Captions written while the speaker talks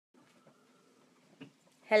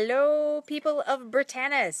Hello, people of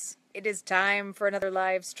Britannis. It is time for another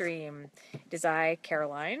live stream. It is I,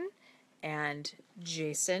 Caroline, and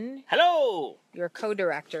Jason, Hello! your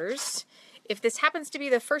co-directors. If this happens to be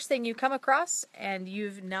the first thing you come across and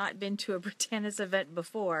you've not been to a Britannis event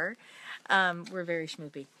before, we're very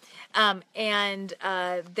schmoopy.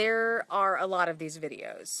 There are a lot of these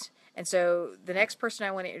videos. And so the next person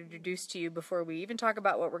I want to introduce to you before we even talk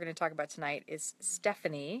about what we're going to talk about tonight is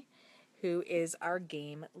Stephanie, who is our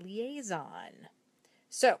game liaison.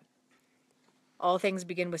 So, all things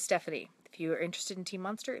begin with Stephanie. If you are interested in Team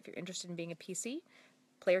Monster, if you're interested in being a PC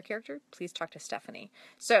player character, please talk to Stephanie.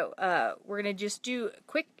 So, we're going to just do a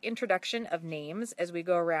quick introduction of names as we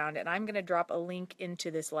go around, and I'm going to drop a link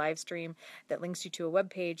into this live stream that links you to a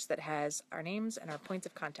web page that has our names and our points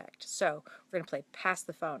of contact. So, we're going to play Pass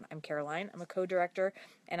the Phone. I'm Caroline, I'm a co-director,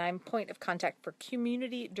 and I'm point of contact for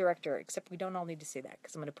Community Director, except we don't all need to say that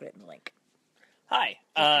because I'm going to put it in the link. Hi,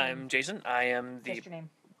 I'm Jason. I am the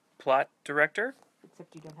plot director.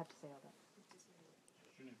 Except you don't have to say all that.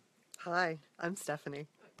 Hi, I'm Stephanie.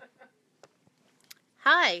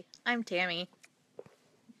 Hi, I'm Tammy.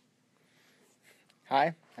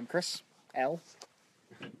 Hi, I'm Chris. L.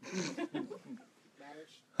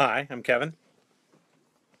 Hi, I'm Kevin.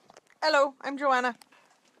 Hello, I'm Joanna.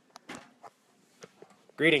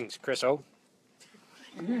 Greetings, Chris O.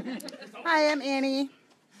 Hi, I'm Annie.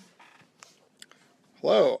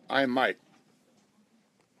 Hello, I'm Mike.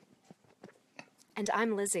 And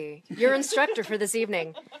I'm Lizzie, your instructor for this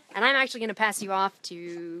evening. And I'm actually going to pass you off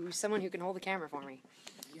to someone who can hold the camera for me.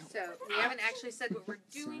 So, we haven't actually said what we're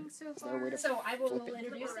doing so far. So I will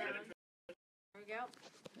introduce it. There we go.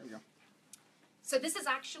 There we go. So this is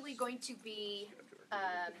actually going to be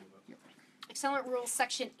Accelerant Rules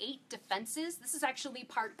Section 8 Defenses. This is actually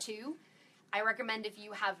Part 2. I recommend if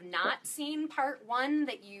you have not seen Part 1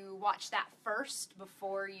 that you watch that first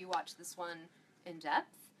before you watch this one in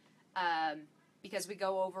depth. Because we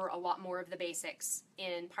go over a lot more of the basics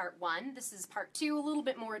in Part 1. This is Part 2, a little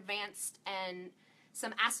bit more advanced, and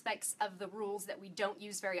some aspects of the rules that we don't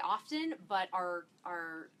use very often, but are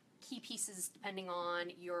key pieces depending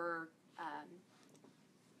on your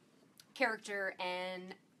character,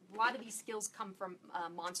 and a lot of these skills come from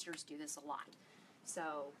monsters do this a lot.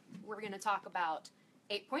 So we're going to talk about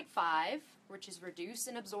 8.5, which is Reduce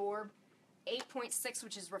and Absorb, 8.6,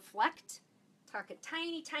 which is Reflect, talk a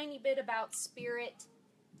tiny bit about Spirit,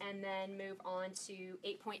 and then move on to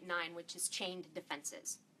 8.9, which is Chained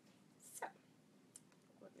Defenses. So,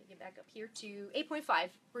 let me get back up here to 8.5,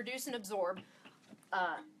 Reduce and Absorb.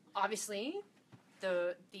 Obviously,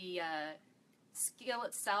 the skill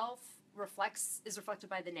itself is reflected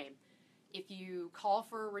by the name. If you call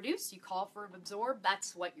for Reduce, you call for Absorb,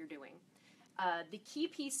 that's what you're doing. The key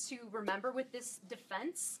piece to remember with this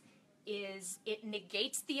defense is it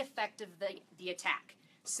negates the effect of the attack.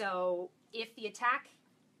 So if the attack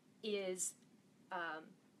is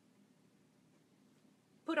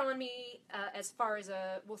put on me as far as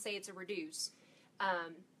we'll say it's a reduce,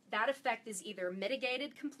 that effect is either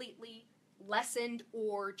mitigated completely, lessened,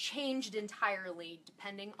 or changed entirely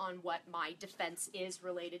depending on what my defense is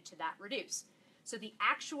related to that reduce. So the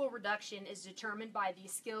actual reduction is determined by the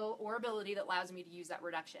skill or ability that allows me to use that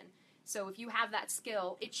reduction. So if you have that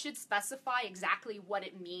skill, it should specify exactly what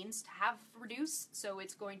it means to have reduce. So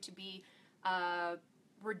it's going to be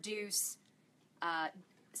reduce,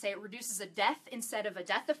 say it reduces a death instead of a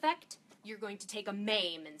death effect, you're going to take a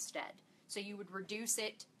maim instead. So you would reduce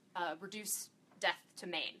it, reduce death to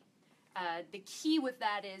maim. The key with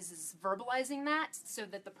that is verbalizing that so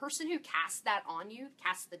that the person who casts that on you,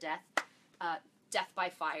 casts the death, death by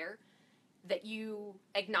fire, that you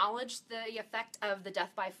acknowledge the effect of the death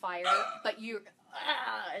by fire, but you,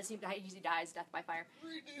 as he usually dies, death by fire.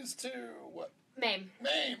 Reduce to what? Maim.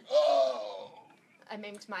 Maim. Oh! I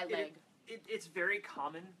maimed my leg. It's very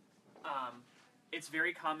common. It's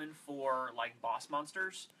very common for like boss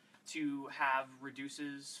monsters to have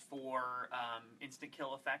reduces for instant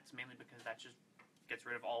kill effects, mainly because that just gets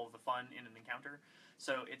rid of all of the fun in an encounter.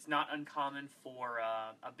 So it's not uncommon for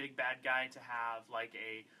a big bad guy to have like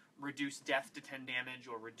a reduce death to 10 damage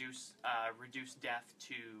or reduce death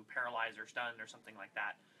to paralyze or stun or something like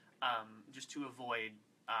that, just to avoid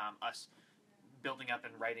us building up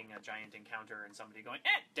and writing a giant encounter and somebody going,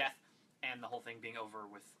 death, and the whole thing being over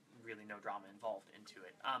with really no drama involved into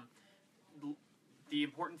it. The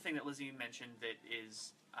important thing that Lizzie mentioned that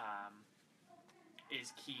is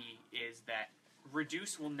key is that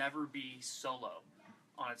reduce will never be solo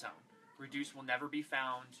on its own. Reduce will never be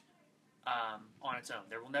found on its own.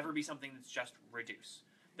 There will never be something that's just reduce.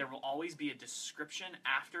 There will always be a description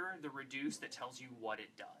after the reduce that tells you what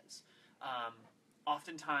it does.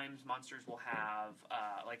 oftentimes monsters will have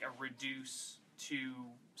like a reduce to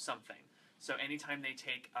something. So anytime they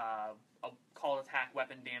take a call attack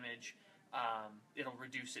weapon damage, it'll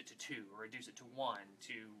reduce it to 2 or reduce it to 1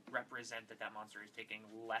 to represent that that monster is taking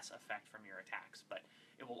less effect from your attacks. But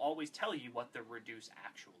it will always tell you what the reduce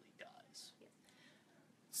actually does.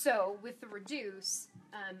 So with the reduce,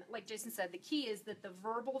 like Jason said, the key is that the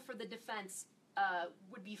verbal for the defense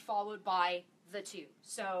would be followed by the 2.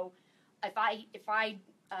 So if I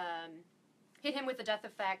hit him with the death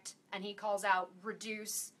effect and he calls out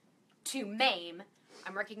reduce to maim,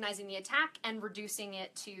 I'm recognizing the attack and reducing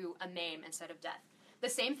it to a maim instead of death. The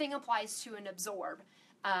same thing applies to an absorb.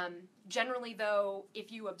 Generally, though,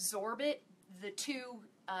 if you absorb it, the 2,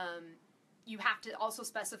 you have to also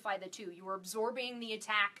specify the 2. You are absorbing the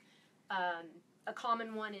attack. A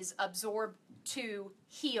common one is absorb 2,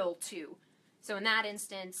 heal 2. So in that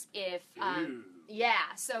instance, if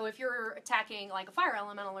so if you're attacking like a fire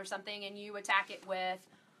elemental or something, and you attack it with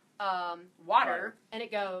water, and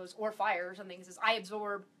it goes, or fire or something, it says I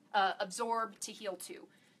absorb to heal 2.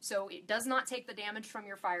 So it does not take the damage from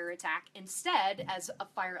your fire attack. Instead, as a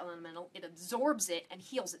fire elemental, it absorbs it and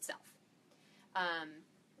heals itself.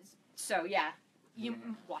 So yeah, you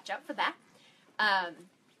watch out for that.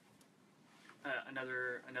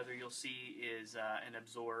 Another you'll see is an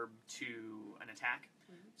absorb to an attack.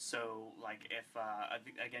 So, like if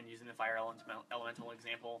again using the fire elemental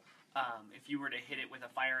example, if you were to hit it with a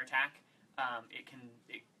fire attack,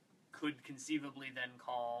 it could conceivably then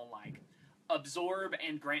call like absorb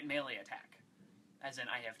and grant melee attack, as in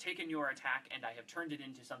I have taken your attack and I have turned it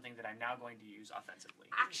into something that I'm now going to use offensively.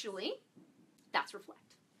 Actually, that's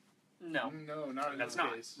reflect. No, not in that's this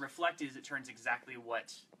not. case. Reflect is it turns exactly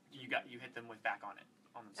what you hit them with back on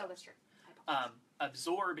themselves. Oh, that's true. I apologize.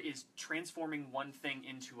 Absorb is transforming one thing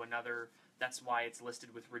into another. That's why it's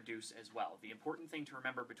listed with reduce as well. The important thing to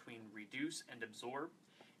remember between reduce and absorb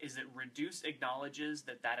is that reduce acknowledges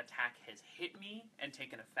that that attack has hit me and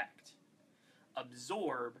taken effect.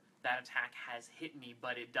 Absorb, that attack has hit me,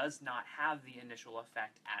 but it does not have the initial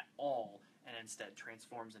effect at all, and instead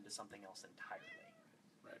transforms into something else entirely.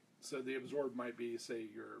 Right. So the absorb might be, say,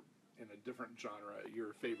 you're in a different genre,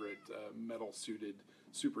 your favorite metal-suited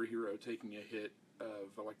superhero taking a hit of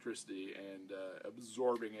electricity and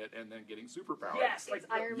absorbing it and then getting superpowers. Yes, It's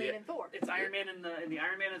Iron Man and Thor. It's Iron Man in the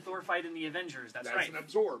Iron Man and Thor fight in the Avengers. That's right. an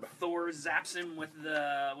absorb. Thor zaps him with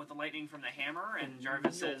the lightning from the hammer, and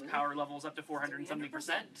Jarvis says power levels up to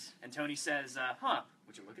 470%. And Tony says,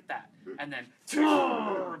 would you look at that? And then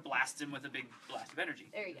blasts him with a big blast of energy.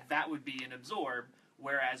 There you go. That would be an absorb,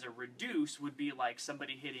 whereas a reduce would be like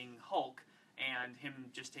somebody hitting Hulk and him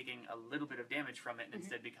just taking a little bit of damage from it and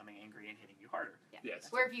instead becoming angry and hitting you harder. Yeah. Yes.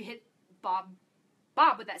 Where if you hit Bob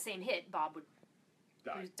with that same hit, Bob would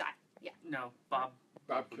Die. die. Yeah. No, Bob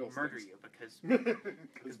Bob would kills murder things. you because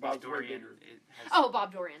Because Bob Bob's way Dorian bigger. has... Oh,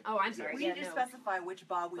 Bob Dorian. Oh, I'm sorry. We Yeah, need to no. specify which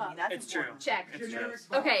Bob we mean. That's It's true. important. Check. It's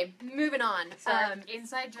true. Okay, moving on.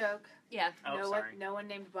 Inside joke. Yeah. Oh, no sorry. no one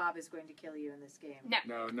named Bob is going to kill you in this game.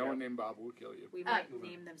 No. No one named Bob will kill you. We might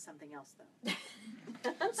name them something else though.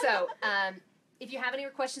 So, if you have any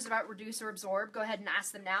questions about reduce or absorb, go ahead and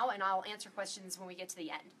ask them now, and I'll answer questions when we get to the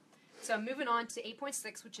end. So, moving on to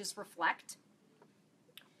 8.6, which is reflect.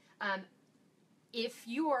 If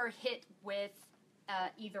you are hit with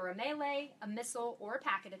either a melee, a missile, or a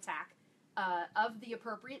packet attack of the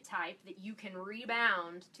appropriate type, that you can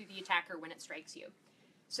rebound to the attacker when it strikes you.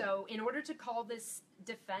 So, in order to call this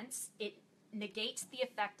defense, it negates the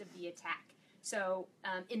effect of the attack. So,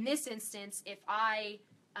 in this instance, if I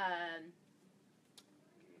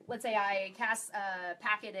let's say I cast a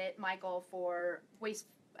packet at Michael for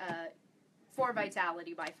for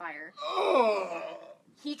vitality by fire.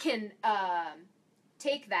 He can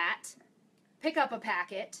take that, pick up a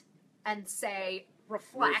packet, and say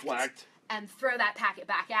reflect, and throw that packet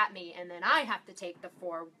back at me, and then I have to take the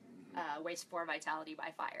waste 4 vitality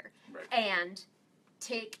by fire, Right. and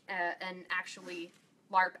take and actually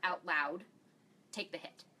LARP out loud, take the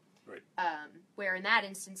hit. Right. Where in that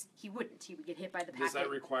instance, he wouldn't. He would get hit by the packet. Does that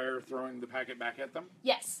require throwing the packet back at them?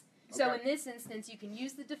 Yes. So Okay. in this instance, you can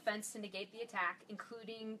use the defense to negate the attack,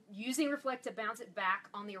 including using reflect to bounce it back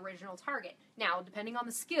on the original target. Now, depending on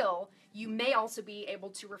the skill, you may also be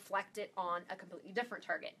able to reflect it on a completely different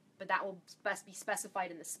target, but that will be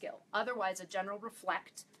specified in the skill. Otherwise, a general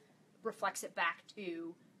reflect reflects it back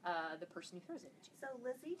to the person who throws it at you. So,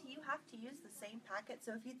 Lizzie, do you have to use the same packet?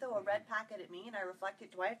 So if you throw a red packet at me and I reflect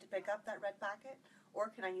it, do I have to pick up that red packet? Or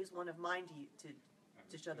can I use one of mine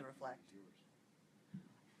to show the reflect?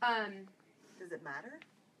 Does it matter?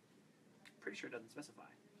 Pretty sure it doesn't specify.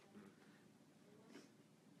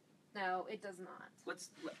 No, it does not. Let's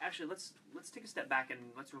take a step back and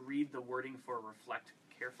let's read the wording for reflect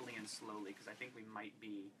carefully and slowly, because I think we might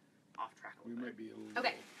be off track a We little might bit. be a little.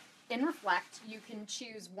 Okay. In Reflect, you can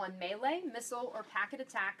choose one melee, missile, or packet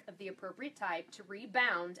attack of the appropriate type to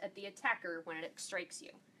rebound at the attacker when it strikes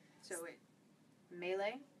you. So it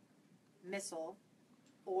melee, missile,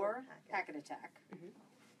 or packet attack. Mhm.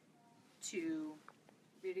 To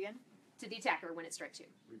read again. To the attacker when it strikes you.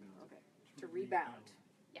 Okay. To rebound.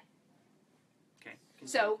 Okay.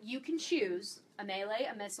 So you can choose a melee,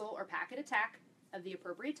 a missile, or packet attack of the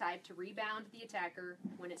appropriate type to rebound the attacker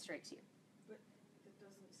when it strikes you. It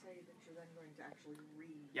doesn't say that you're then going to actually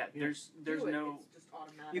Yeah, there's no. It's just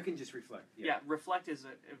automatic. You can just reflect. Yeah, reflect is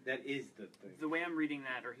That is the thing. the way I'm reading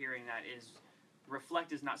that or hearing that is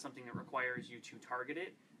reflect is not something that requires you to target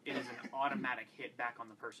it. It is an automatic hit back on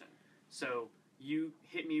the person. So you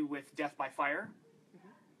hit me with death by fire.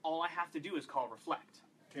 All I have to do is call reflect.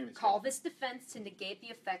 Tammy's Call this defense to negate the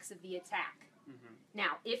effects of the attack. Mm-hmm.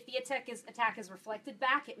 Now, if the attack is reflected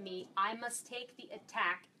back at me, I must take the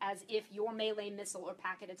attack as if your melee, missile, or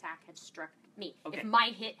packet attack had struck me. Okay. If my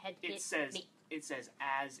hit had It hit says me. it says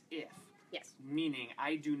as if, Yes. meaning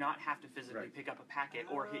I do not have to physically Right. pick up a packet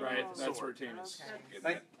or hit you Right, with a that's where sword. Tammy's Okay. getting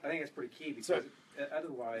I, at. I think that's pretty key because So-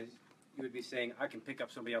 otherwise you would be saying I can pick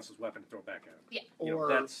up somebody else's weapon and throw it back at them. You know, Or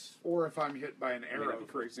that's or if I'm hit by an mean, arrow, that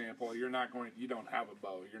would- for example, you don't have a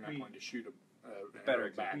bow. You're not We- going to shoot an Better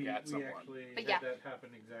arrow back we at someone. actually But had yeah. that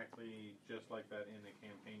happen exactly just like that in the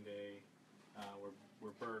campaign day,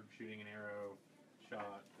 where Berg shooting an arrow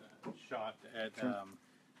shot at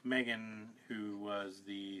Megan, who was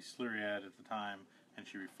the Sluriad at the time, and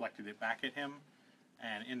she reflected it back at him.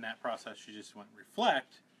 And in that process, she just went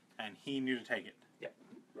reflect, and he knew to take it.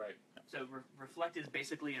 Right. So reflect is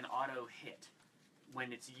basically an auto hit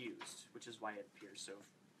when it's used, which is why it appears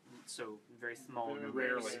so very small Very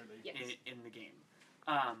numbers rarely. Yes. in the game.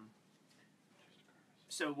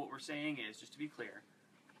 So what we're saying is, just to be clear,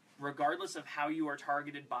 regardless of how you are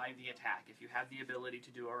targeted by the attack, if you have the ability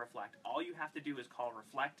to do a reflect, all you have to do is call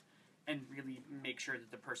reflect and really make sure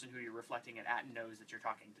that the person who you're reflecting it at knows that you're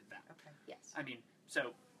talking to them. Okay. Yes. I mean,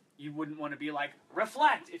 so you wouldn't want to be like,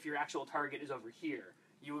 reflect if your actual target is over here.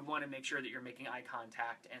 You would want to make sure that you're making eye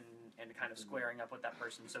contact and kind of squaring up with that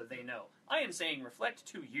person so they know. I am saying reflect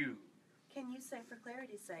to you. Can you say, for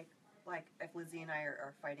clarity's sake, like if Lizzie and I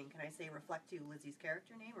are fighting, can I say reflect to Lizzie's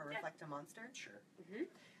character name or reflect to monster? Sure.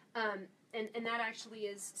 And that actually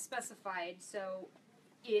is specified. So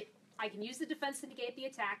I can use the defense to negate the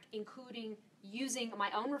attack, including using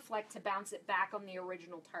my own reflect to bounce it back on the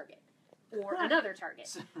original target or another target.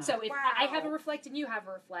 So if I have a Wow. reflect and you have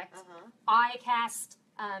a reflect, Uh-huh. I cast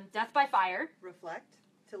Death by Fire, Reflect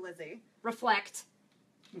to Lizzie. reflect.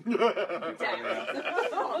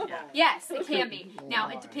 Yeah. Yes, it can be. Now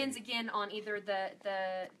it depends again on either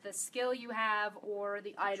the skill you have or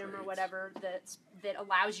the item or Traits. whatever that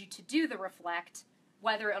allows you to do the reflect.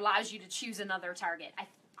 Whether it allows you to choose another target.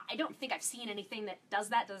 I don't think I've seen anything that does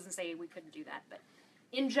that. Doesn't say we couldn't do that, but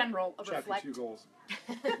in general, a Chapter reflect. 2 goals.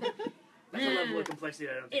 That's a level of complexity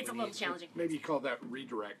that I don't think It's a we little need. challenging, Maybe you call that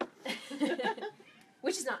redirect.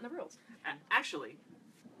 which is not in the rules. Actually,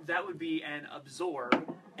 that would be an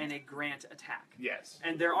absorb and a grant attack. Yes.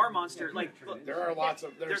 And there are monsters like look, There are lots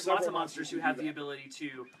of there's lots of several monsters who do have the that. ability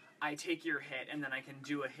to I take your hit and then I can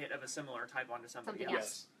do a hit of a similar type onto somebody Something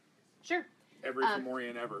else. Yes. Sure. Every Um,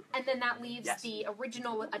 Fomorian ever. And then that leaves Yes. the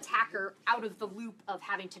original attacker out of the loop of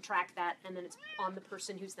having to track that, and then it's on the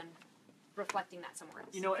person who's then reflecting that somewhere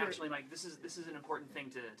else. You know, actually, Mike, this is an important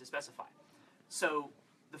thing to specify. So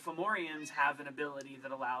the Fomorians have an ability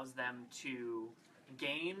that allows them to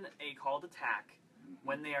gain a called attack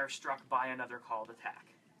when they are struck by another called attack.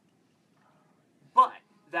 But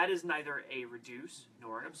that is neither a reduce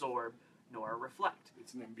nor an absorb nor a reflect.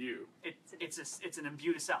 It's an imbue. It's an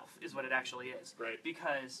imbue to self is what it actually is. Right.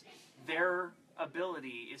 Because their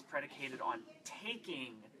ability is predicated on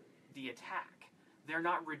taking the attack. They're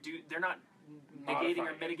not negating or Modifying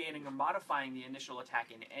it. mitigating or modifying the initial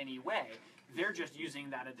attack in any way. They're just using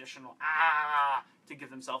that additional to give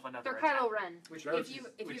themselves another They're attack. Kylo Ren. Which,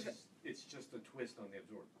 It's just a twist on the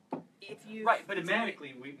absorb. If you Right, but it's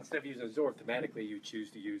Thematically, instead of using absorb, thematically you choose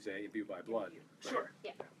to use a imbue by blood. sure.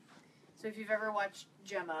 So if you've ever watched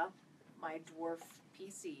Gemma, my dwarf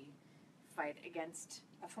PC, fight against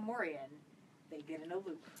a Fomorian, they get in a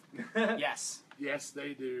loop. Yes, Yes,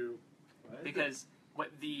 they do. because what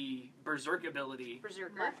the berserk ability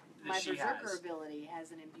Berserker. My she Berserker has ability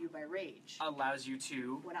has an imbue by rage. allows you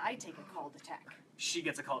to. When I take a called attack, She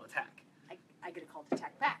gets a called attack. I get a called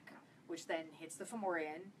attack back, which then hits the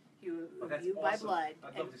Fomorian, you Oh, that's imbue by awesome. blood, I'd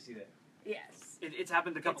and love to see that. Yes. It's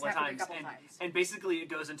happened a couple It's of happened times, a couple and, times. and basically it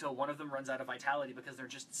goes until one of them runs out of vitality because they're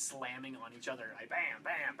just slamming on each other, like bam,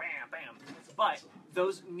 bam, bam, bam. But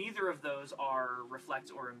neither of those are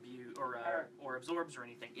reflect or imbue or absorbs or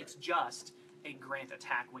anything. It's just a grant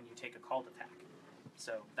attack when you take a called attack.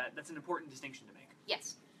 So that's an important distinction to make.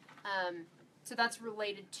 Yes. So that's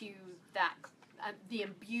related to that, the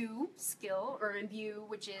imbue skill, or imbue,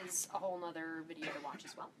 which is a whole nother video to watch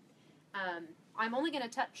as well. I'm only going to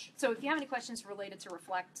touch, so if you have any questions related to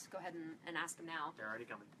Reflect, go ahead and ask them now. They're already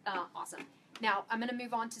coming. Awesome. Now, I'm going to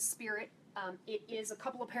move on to Spirit. It is a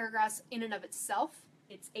couple of paragraphs in and of itself.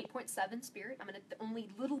 It's 8.7 Spirit. The only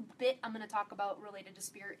little bit I'm going to talk about related to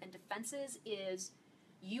Spirit and defenses is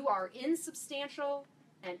you are insubstantial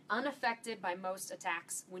and unaffected by most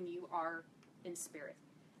attacks when you are in Spirit.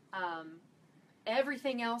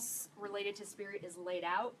 Everything else related to Spirit is laid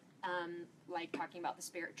out, like talking about the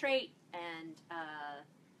Spirit trait and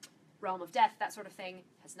Realm of Death, that sort of thing.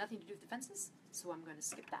 Has nothing to do with defenses, so I'm going to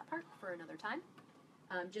skip that part for another time.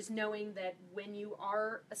 Just knowing that when you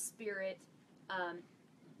are a Spirit,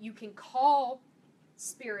 you can call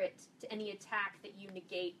Spirit to any attack that you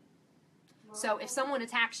negate. So if someone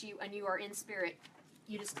attacks you and you are in Spirit,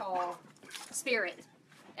 you just call Spirit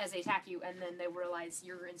as they attack you, and then they realize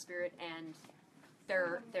you're in Spirit, and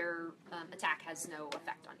their attack has no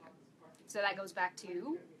effect on you. So that goes back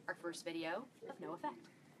to our first video of no effect.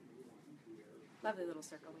 Lovely little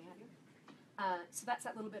circle we have here. So that's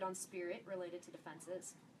that little bit on Spirit related to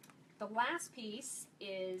defenses. The last piece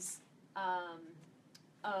is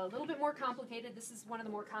a little bit more complicated. This is one of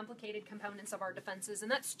the more complicated components of our defenses, and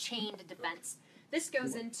that's chained defense. This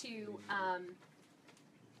goes into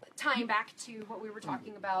tying back to what we were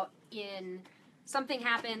talking about in something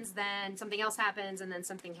happens, then something else happens, and then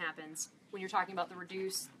something happens when you're talking about the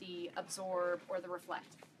reduce, the absorb, or the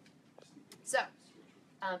reflect. So,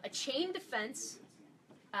 a chain defense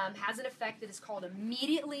has an effect that is called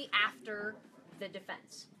immediately after the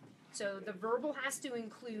defense. So the verbal has to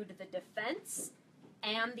include the defense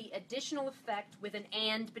and the additional effect with an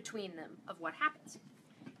and between them of what happens.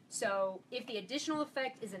 So if the additional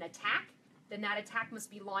effect is an attack, then that attack must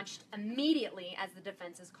be launched immediately as the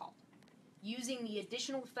defense is called. Using the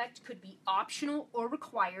additional effect could be optional or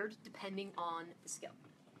required depending on the skill.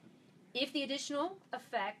 If the additional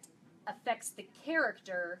effect affects the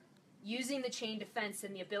character, using the chain defense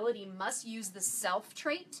and the ability must use the self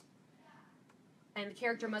trait, and the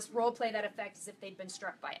character must roleplay that effect as if they'd been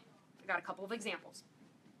struck by it. I got a couple of examples.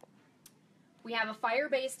 We have a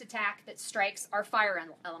fire-based attack that strikes our fire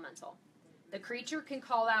elemental. The creature can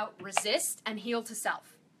call out resist and heal to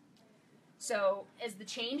self. So, as the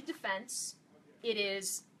chained defense, it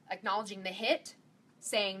is acknowledging the hit,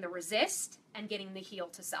 saying the resist, and getting the heal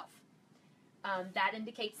to self. That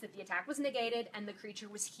indicates that the attack was negated and the creature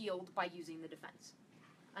was healed by using the defense.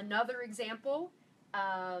 Another example,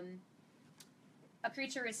 a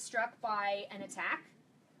creature is struck by an attack,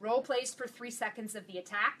 role plays for 3 seconds of the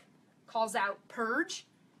attack, calls out purge,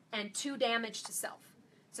 and 2 damage to self.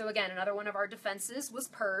 So again, another one of our defenses was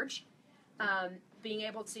purge. Being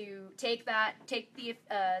able to take the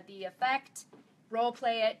effect, role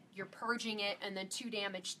play it, you're purging it, and then 2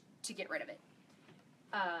 damage to get rid of it.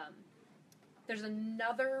 There's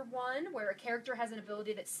another one where a character has an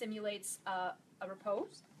ability that simulates a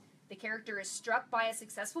repose. The character is struck by a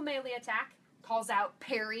successful melee attack, calls out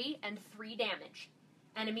parry and 3 damage,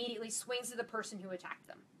 and immediately swings to the person who attacked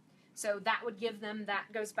them. So that would give them, that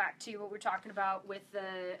goes back to what we're talking about with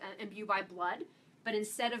the imbue by blood. But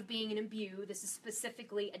instead of being an imbue, this is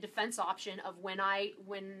specifically a defense option of when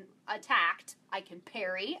attacked, I can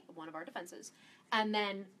parry, one of our defenses, and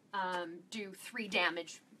then do 3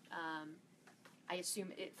 damage. I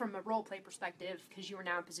assume from a role play perspective, because you are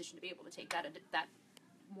now in position to be able to take that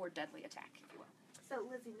more deadly attack, if you will. So,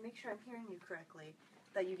 Lizzie, to make sure I'm hearing you correctly,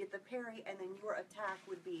 that you get the parry, and then your attack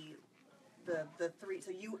would be the 3.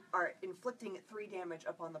 So you are inflicting 3 damage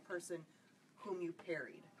upon the person whom you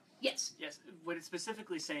parried. Yes. Yes. What it's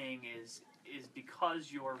specifically saying is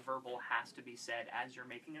because your verbal has to be said as you're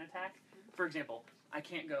making an attack. For example, I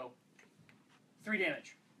can't go 3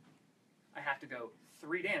 damage. I have to go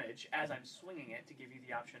 3 damage as I'm swinging it to give you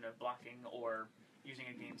the option of blocking or using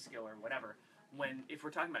a game skill or whatever. If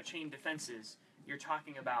we're talking about chain defenses, you're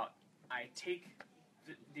talking about I take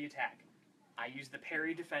the attack, I use the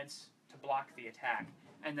parry defense to block the attack,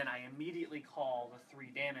 and then I immediately call the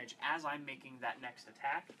 3 damage as I'm making that next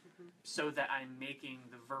attack, so that I'm making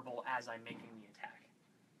the verbal as I'm making the attack.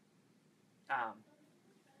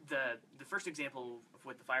 The first example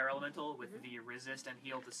with the fire elemental, with the resist and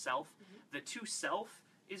heal to self, the to self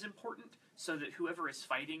is important, so that whoever is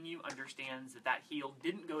fighting you understands that that heal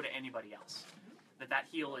didn't go to anybody else. That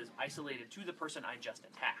heal is isolated to the person I just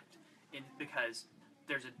attacked. Because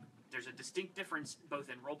there's a distinct difference both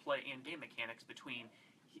in roleplay and game mechanics between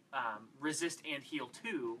resist and heal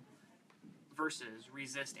to versus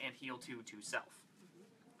resist and heal to self.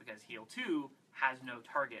 Because heal to has no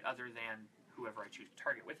target other than whoever I choose to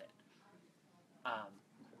target with it.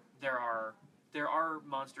 There are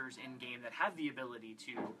monsters in game that have the ability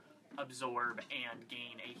to absorb and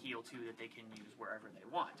gain a heal to that they can use wherever they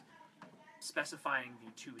want. Specifying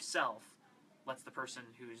the to self lets the person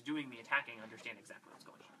who's doing the attacking understand exactly what's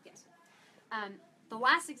going on. Yes. The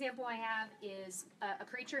last example I have is a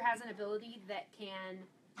creature has an ability that can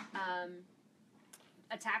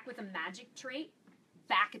attack with a magic trait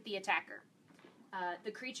back at the attacker.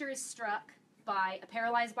 The creature is struck by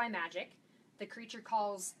paralyzed by magic. The creature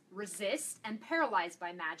calls resist and paralyzed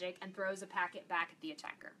by magic and throws a packet back at the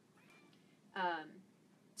attacker.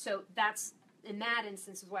 So that's, in that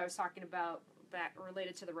instance, is what I was talking about back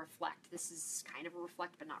related to the reflect. This is kind of a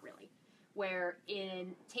reflect, but not really. Where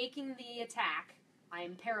in taking the attack, I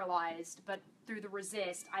am paralyzed, but through the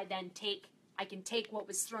resist, I can take what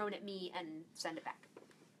was thrown at me and send it back.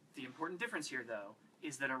 The important difference here, though,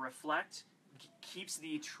 is that a reflect keeps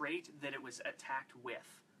the trait that it was attacked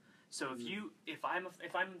with. So if I'm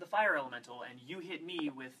the fire elemental and you hit me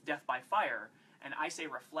with death by fire, and I say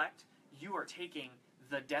reflect, you are taking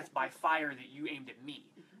the death by fire that you aimed at me.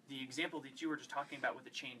 The example that you were just talking about with the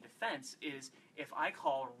chain defense is if I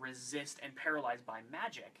call resist and paralyzed by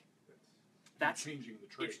magic, that's changing the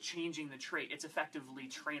trait. It's changing the trait. It's effectively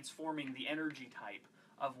transforming the energy type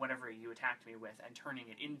of whatever you attacked me with and turning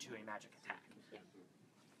it into a magic attack.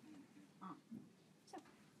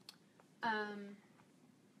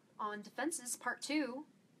 On defenses, part 2,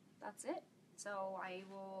 that's it. So I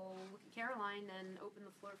will look at Caroline and open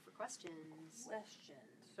the floor for questions.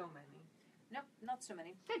 So many. Nope, not so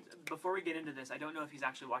many. Before we get into this, I don't know if he's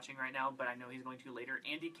actually watching right now, but I know he's going to later.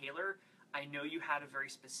 Andy Kaler, I know you had a very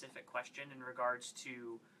specific question in regards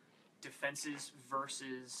to defenses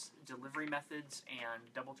versus delivery methods and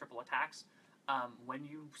double, triple attacks. When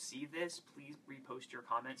you see this, please repost your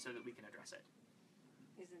comment so that we can address it.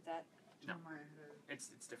 Isn't that No,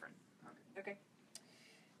 it's different. okay?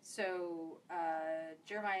 So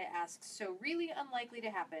Jeremiah asks, so really unlikely to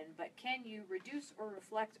happen, but can you reduce or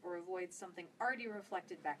reflect or avoid something already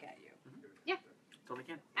reflected back at you? Totally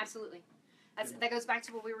can. Absolutely. That goes back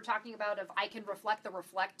to what we were talking about of I can reflect the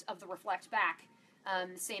reflect of the reflect back.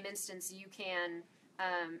 Same instance, you can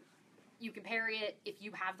parry it. If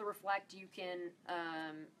you have the reflect, you can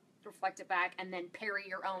reflect it back and then parry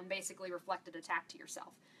your own basically reflected attack to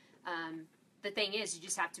yourself. The thing is, you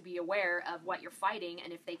just have to be aware of what you're fighting,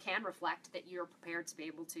 and if they can reflect, that you're prepared to be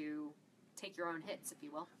able to take your own hits, if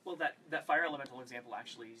you will. Well, that fire elemental example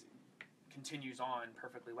actually continues on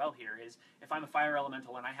perfectly well here. Is if I'm a fire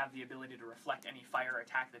elemental and I have the ability to reflect any fire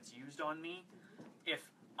attack that's used on me,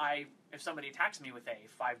 if somebody attacks me with a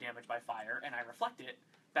 5 damage by fire and I reflect it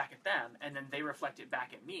back at them, and then they reflect it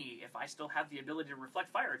back at me, if I still have the ability to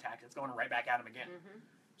reflect fire attacks, it's going right back at them again. Mm-hmm.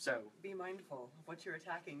 So Be mindful of what you're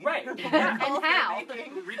attacking. Right. And how.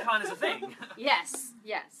 recon is a thing. Yes.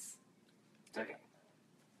 Okay.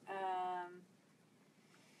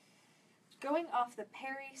 Going off the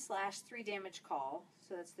parry / 3 damage call,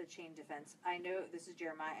 so that's the chain defense. I know, this is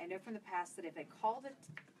Jeremiah, I know from the past that if I called it,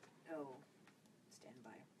 stand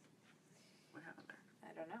by. What happened there?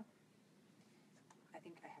 I don't know. I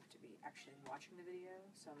think I have to be actually watching the video,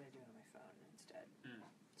 so I'm going to do it on my phone instead.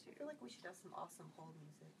 I feel like we should have some awesome hold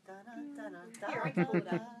music. Here, I can pull it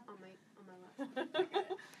up on my laptop.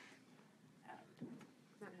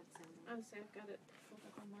 Not have sound on. Oh, see, I've got it pulled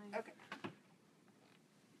up on mine. Okay.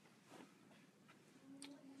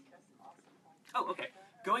 Oh, okay.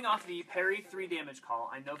 Going off the parry 3 damage call,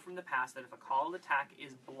 I know from the past that if a called attack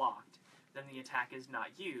is blocked, then the attack is not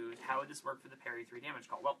used. How would this work for the parry 3 damage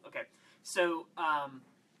call? Well, okay. So,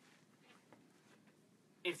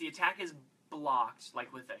 if the attack is blocked,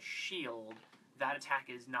 like with a shield, that attack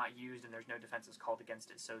is not used and there's no defenses called against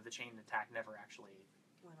it, so the chain attack never actually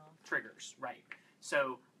Went off. triggers. Right.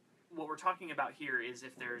 So, what we're talking about here is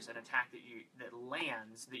if there's an attack that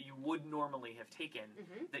lands that you would normally have taken,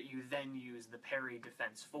 that you then use the parry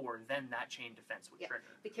defense for, then that chain defense would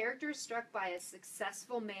trigger. The character is struck by a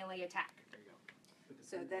successful melee attack. There you go.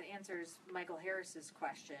 So that answers Michael Harris's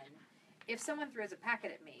question. If someone throws a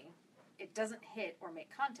packet at me, it doesn't hit or make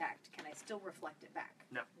contact, can I still reflect it back?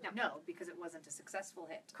 No. No, because it wasn't a successful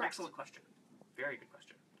hit. Correct. Excellent question. Very good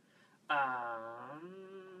question.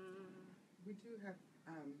 We do have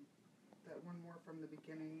that one more from the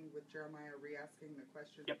beginning with Jeremiah re-asking the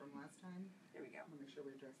question Yep. from last time? There we go. I want to make sure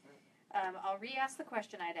we address that. I'll re-ask the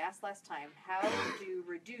question I'd asked last time. How do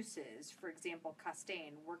reduces, for example,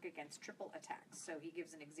 Costain, work against triple attacks? So he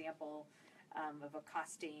gives an example of a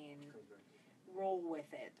Costain roll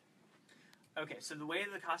with it. Okay, so the way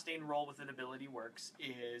the Costain roll with an ability works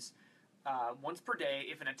is once per day,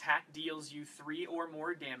 if an attack deals you 3 or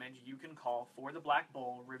more damage, you can call for the Black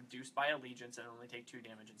Bull, reduced by allegiance, and only take 2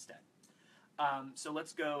 damage instead. So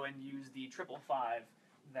let's go and use the 555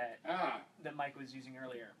 that Mike was using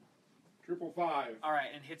earlier. 555. All right,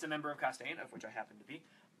 and hits a member of Costain, of which I happen to be,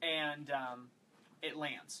 and it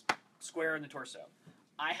lands square in the torso.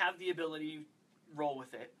 I have the ability roll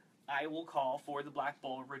with it. I will call for the Black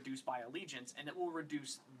Bull, reduced by allegiance, and it will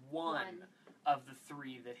reduce one of the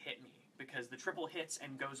 3 that hit me, because the triple hits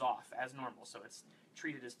and goes off as normal, so it's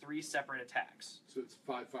treated as 3 separate attacks. So it's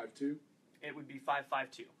 552. It would be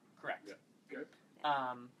 552, correct? Yeah. Okay.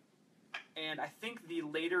 And I think the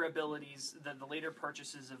later abilities, the later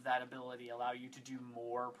purchases of that ability allow you to do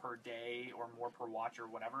more per day or more per watch or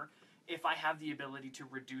whatever. If I have the ability to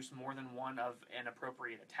reduce more than one of an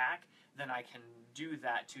appropriate attack, then I can do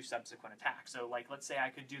that to subsequent attacks. So, like, let's say I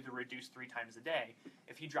could do the reduce 3 times a day.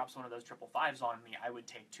 If he drops one of those 555s on me, I would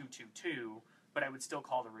take 222, but I would still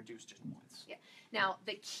call the reduce just once. Yeah. Now,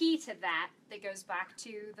 the key to that goes back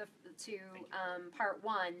to part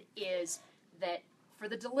 1 is that for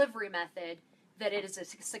the delivery method, that it is a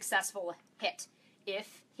successful hit.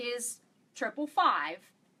 If his 555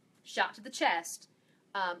 shot to the chest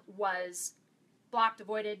was blocked,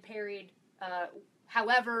 avoided, parried,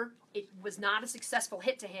 however, it was not a successful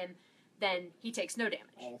hit to him, then he takes no damage.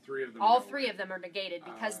 All 3 of them. All 3 of them are negated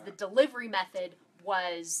because the delivery method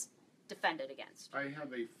was defended against. I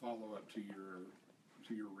have a follow-up to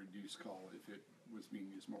your reduce call if it was being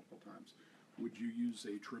used multiple times. Would you use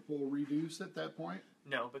a triple reduce at that point?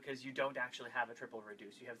 No, because you don't actually have a triple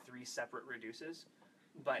reduce. You have 3 separate reduces.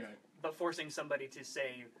 But Okay. but forcing somebody to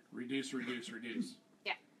say Reduce, reduce, reduce.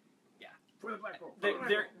 For the Black Bull.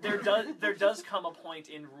 there does come a point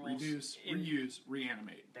in rules. Reduce, reuse,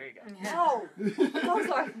 reanimate. There you go. No. Those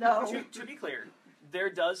are no. To be clear, there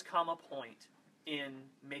does come a point in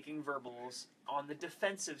making verbals on the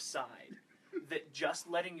defensive side that just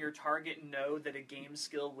letting your target know that a game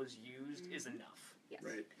skill was used is enough. Yes.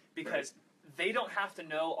 Right. Because they don't have to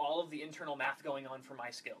know all of the internal math going on for my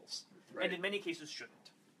skills. Right. And in many cases shouldn't.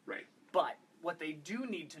 Right. But what they do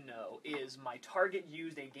need to know is my target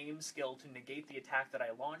used a game skill to negate the attack that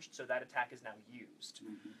I launched, so that attack is now used.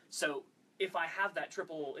 Mm-hmm. So if I have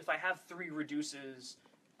if I have 3 reduces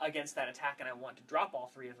against that attack and I want to drop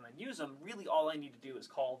all 3 of them and use them, really all I need to do is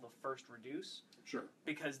call the first reduce, Sure.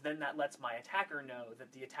 because then that lets my attacker know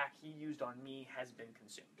that the attack he used on me has been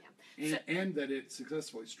consumed. And that it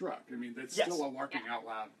successfully struck. I mean, that's Yes. still a larking out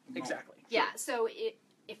loud moment. Exactly. Yeah, so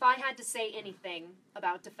if I had to say anything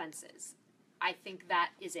about defenses, I think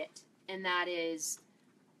that is it. And that is,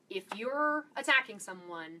 if you're attacking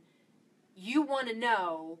someone, you want to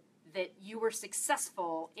know that you were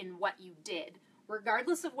successful in what you did,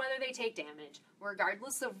 regardless of whether they take damage,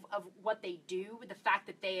 regardless of what they do, the fact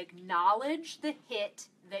that they acknowledge the hit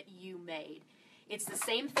that you made. It's the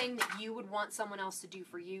same thing that you would want someone else to do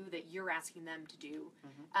for you that you're asking them to do.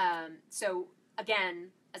 So,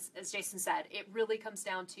 again, as Jason said, it really comes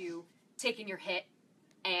down to taking your hit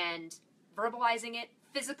and verbalizing it,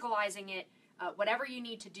 physicalizing it, whatever you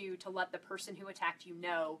need to do to let the person who attacked you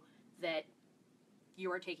know that you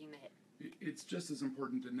are taking the hit. It's just as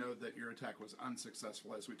important to know that your attack was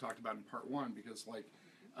unsuccessful as we talked about in part 1, because like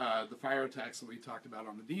the fire attacks that we talked about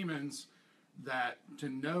on the demons, that to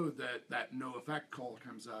know that no effect call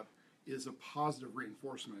comes up is a positive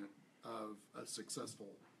reinforcement of a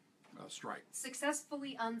successful strike.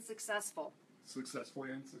 Successfully unsuccessful.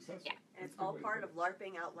 Successfully unsuccessful. Yeah. And it's all part of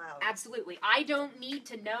LARPing out loud. Absolutely. I don't need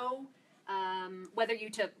to know whether you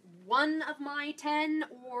took 1 of my 10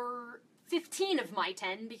 or 15 of my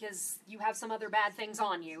 10 because you have some other bad things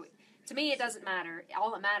on you. To me, it doesn't matter.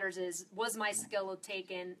 All that matters is, was my skill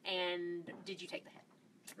taken and did you take the hit?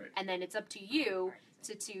 Right. And then it's up to you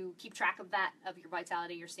to keep track of that, of your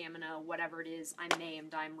vitality, your stamina, whatever it is. I'm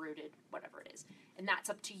maimed, I'm rooted, whatever it is. And that's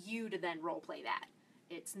up to you to then role play that.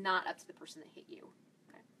 It's not up to the person that hit you.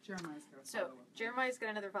 Jeremiah's got a So follow-up. Jeremiah's got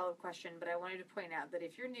another follow-up question, but I wanted to point out that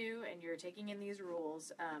if you're new and you're taking in these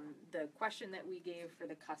rules, the question that we gave for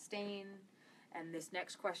the Costain and this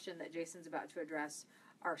next question that Jason's about to address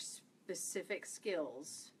are specific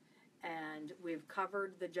skills, and we've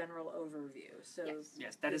covered the general overview. So Yes.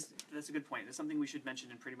 Yes, that's a good point. That's something we should mention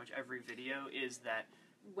in pretty much every video, is that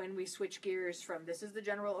when we switch gears from this is the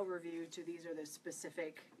general overview to these are the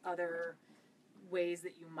specific other ways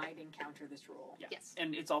that you might encounter this rule. Yeah. Yes.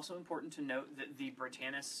 And it's also important to note that the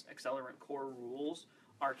Britannis Accelerant Core rules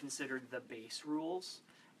are considered the base rules,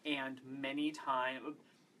 and many times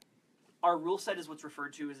our rule set is what's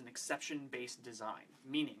referred to as an exception-based design,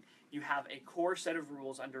 meaning you have a core set of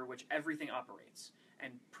rules under which everything operates,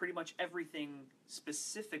 and pretty much everything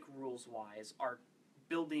specific rules-wise are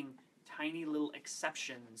building tiny little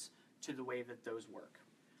exceptions to the way that those work,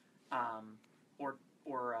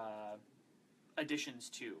 or additions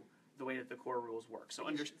to the way that the core rules work. So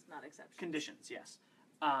Conditions, not exceptions. conditions, yes.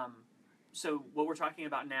 So what we're talking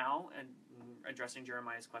about now, and addressing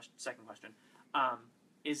Jeremiah's second question,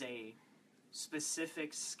 is a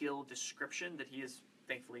specific skill description that he has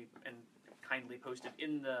thankfully and kindly posted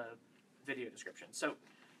in the video description. So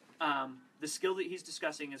the skill that he's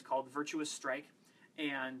discussing is called Virtuous Strike,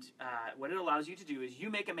 and what it allows you to do is you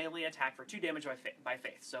make a melee attack for 2 damage by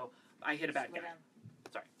faith. So I hit a bad guy.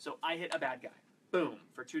 Sorry. So I hit a bad guy. Boom,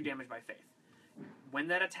 for 2 damage by faith. When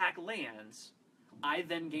that attack lands, I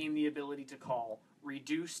then gain the ability to call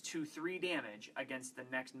reduce to 3 damage against the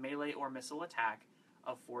next melee or missile attack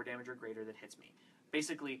of 4 damage or greater that hits me.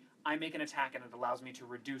 Basically, I make an attack and it allows me to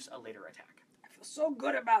reduce a later attack. I feel so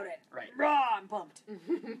good about it. Right. Raw, I'm pumped.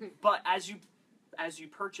 But as you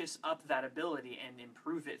purchase up that ability and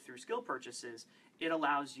improve it through skill purchases, it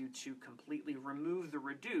allows you to completely remove the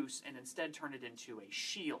reduce and instead turn it into a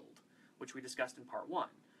shield, which we discussed in part 1.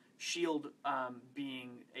 Shield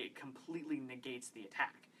being it completely negates the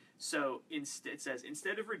attack. So it says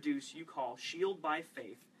instead of reduce, you call shield by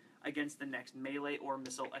faith against the next melee or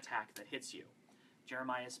missile attack that hits you.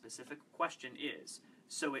 Jeremiah's specific question is,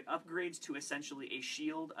 so it upgrades to essentially a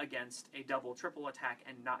shield against a double, triple attack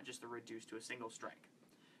and not just a reduce to a single strike.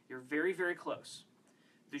 You're very, very close.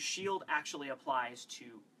 The shield actually applies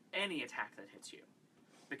to any attack that hits you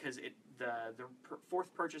because the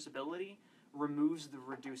fourth purchase ability removes the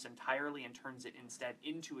reduce entirely and turns it instead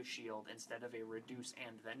into a shield instead of a reduce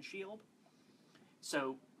and then shield.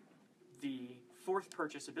 So the fourth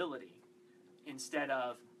purchase ability, instead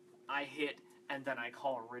of I hit and then I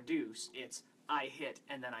call reduce, it's I hit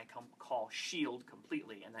and then I call shield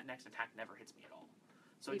completely, and that next attack never hits me at all.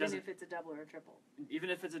 So Even if it's a double or a triple. Even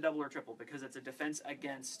if it's a double or triple, because it's a defense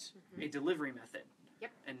against a delivery method.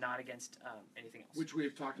 Yep. And not against anything else. Which we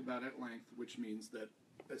have talked about at length, which means that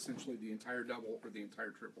essentially the entire double or the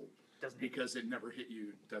entire triple, because it never hit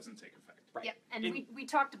you, doesn't take effect. Right. Yep. And we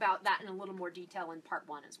talked about that in a little more detail in part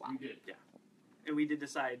 1 as well. We did. Yeah. And we did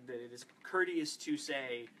decide that it is courteous to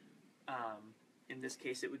say, in this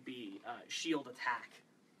case, it would be shield attack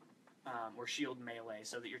or shield melee,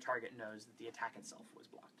 so that your target knows that the attack itself was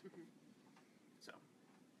blocked. Mm-hmm. So,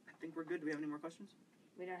 I think we're good. Do we have any more questions?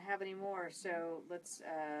 We don't have any more, so let's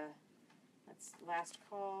last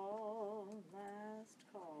call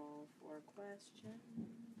for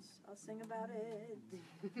questions. I'll sing about it.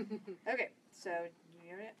 Okay, so you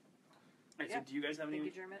hear it? Right, Yeah. so do you guys have Thank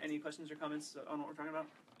you, Jeremy. any questions or comments on what we're talking about?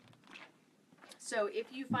 So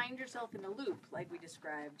if you find yourself in a loop, like we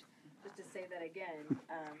described, just to say that again,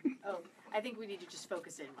 I think we need to just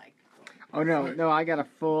focus in, Mike. Oh, no, I got a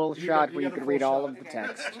full shot where you can read all of the Okay.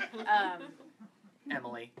 text.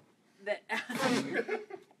 Emily. That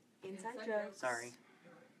inside jokes. Sorry.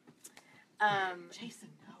 Jason,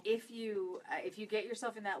 no. If you get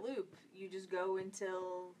yourself in that loop, you just go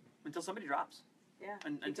until somebody drops. yeah.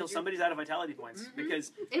 Until somebody's out of vitality points,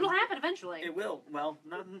 because It'll happen eventually. it will. Well,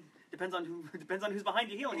 depends on who's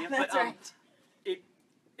behind you healing you. That's but right.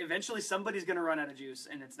 Eventually somebody's going to run out of juice,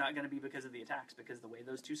 and it's not going to be because of the attacks, because the way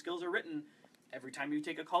those two skills are written, every time you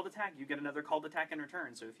take a called attack, you get another called attack in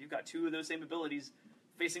return. So if you've got 2 of those same abilities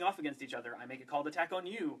facing off against each other, I make a called attack on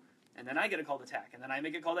you, and then I get a called attack, and then I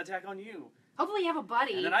make a called attack on you. Hopefully you have a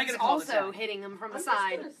buddy And then I get who's a call also attack. hitting them from the I'm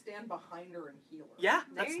side. just gonna stand behind her and heal her. Yeah,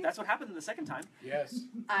 There you that's what happened the second time. Yes.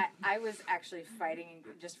 I was actually fighting,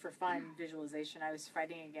 just for fun visualization, I was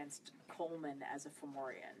fighting against Coleman as a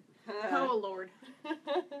Fomorian. Oh, Lord.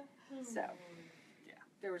 So, yeah,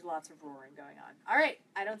 there was lots of roaring going on. All right,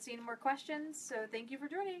 I don't see any more questions, so thank you for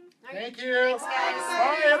joining. Thank you. Thanks, guys.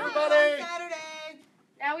 Bye, everybody. Saturday.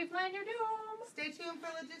 Now we plan your doom. Stay tuned for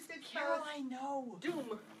logistics. Caroline, no.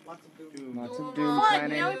 Doom. Lots of doom. Lots of doom Fun.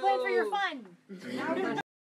 planning. Now we plan for your fun.